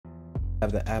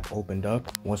Have the app opened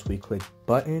up. Once we click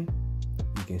button,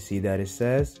 you can see that it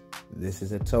says this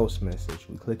is a toast message.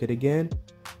 We click it again,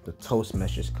 the toast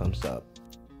message comes up.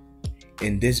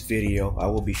 In this video, I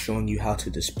will be showing you how to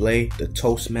display the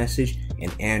toast message in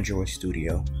Android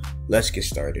Studio. Let's get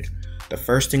started. The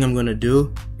first thing I'm going to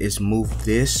do is move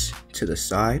this to the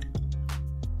side,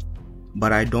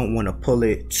 but I don't want to pull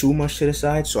it too much to the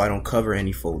side so I don't cover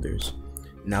any folders.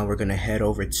 Now we're going to head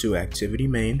over to Activity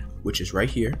Main, which is right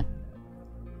here.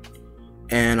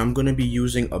 And I'm going to be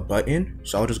using a button,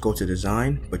 so I'll just go to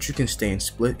Design, but you can stay in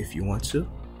Split if you want to.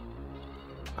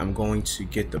 I'm going to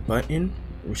get the button,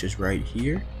 which is right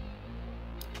here,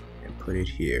 and put it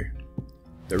here.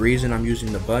 The reason I'm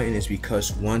using the button is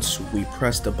because once we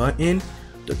press the button,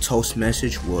 the toast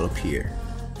message will appear.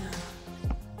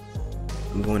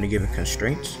 I'm going to give it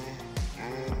constraints,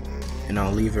 and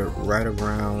I'll leave it right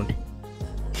around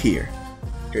here.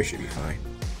 Here should be fine.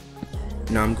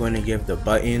 Now I'm going to give the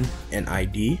button an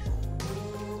ID.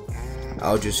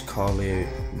 I'll just call it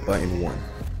button 1.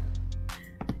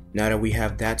 Now that we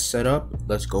have that set up,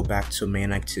 let's go back to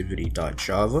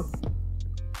mainActivity.java,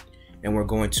 and we're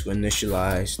going to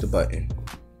initialize the button.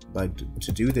 But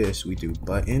to do this, we do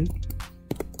button,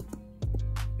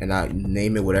 and I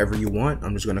name it whatever you want.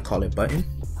 I'm just going to call it button,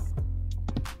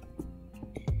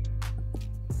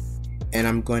 and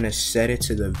I'm going to set it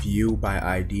to the view by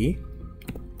ID.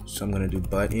 So I'm going to do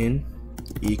button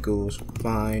equals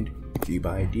find view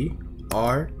by ID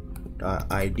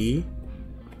r.id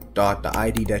dot the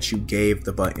ID that you gave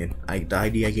the button. The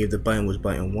ID I gave the button was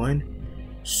button 1,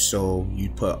 so you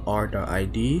put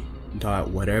r.id dot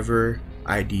whatever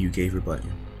ID you gave your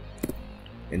button,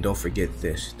 and don't forget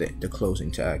this, the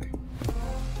closing tag.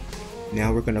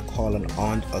 Now we're going to call an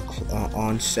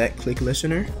onset click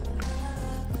listener,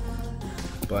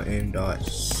 button dot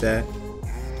set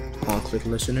on click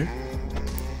listener.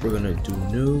 We're gonna do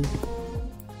new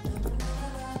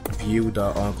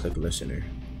view.onClick listener.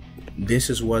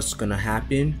 This is what's gonna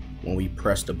happen when we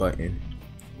press the button.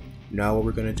 Now what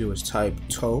we're gonna do is type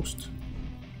toast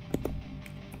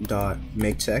dot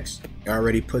make text. It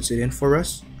already puts it in for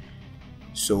us.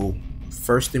 So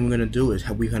first thing we're gonna do is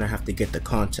we're gonna have to get the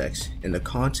context, and the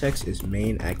context is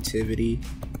main activity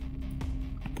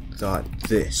dot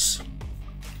this.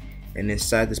 And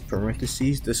inside this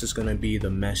parentheses, this is going to be the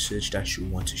message that you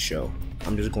want to show.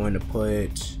 I'm just going to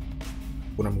put,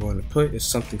 what I'm going to put is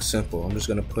something simple. I'm just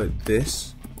going to put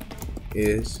this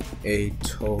is a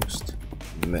toast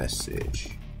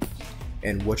message.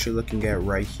 And what you're looking at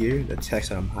right here, the text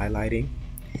that I'm highlighting,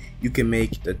 you can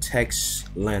make the text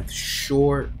length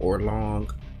short or long,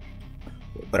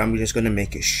 but I'm just going to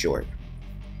make it short.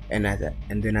 And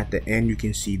then at the end, you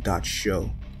can see dot show.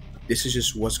 This is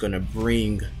just what's going to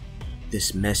bring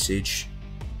this message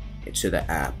into the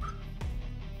app.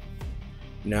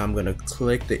 Now I'm gonna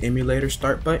click the emulator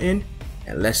start button,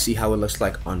 and let's see how it looks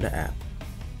like on the app.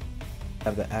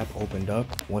 Have the app opened up.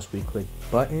 Once we click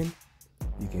button,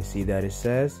 you can see that it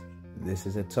says this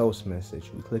is a toast message.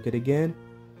 We click it again,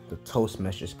 the toast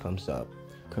message comes up.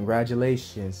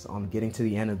 Congratulations on getting to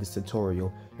the end of this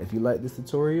tutorial. If you like this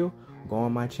tutorial, go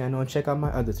on my channel and check out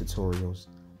my other tutorials.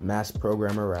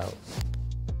 MaskedProgrammer out.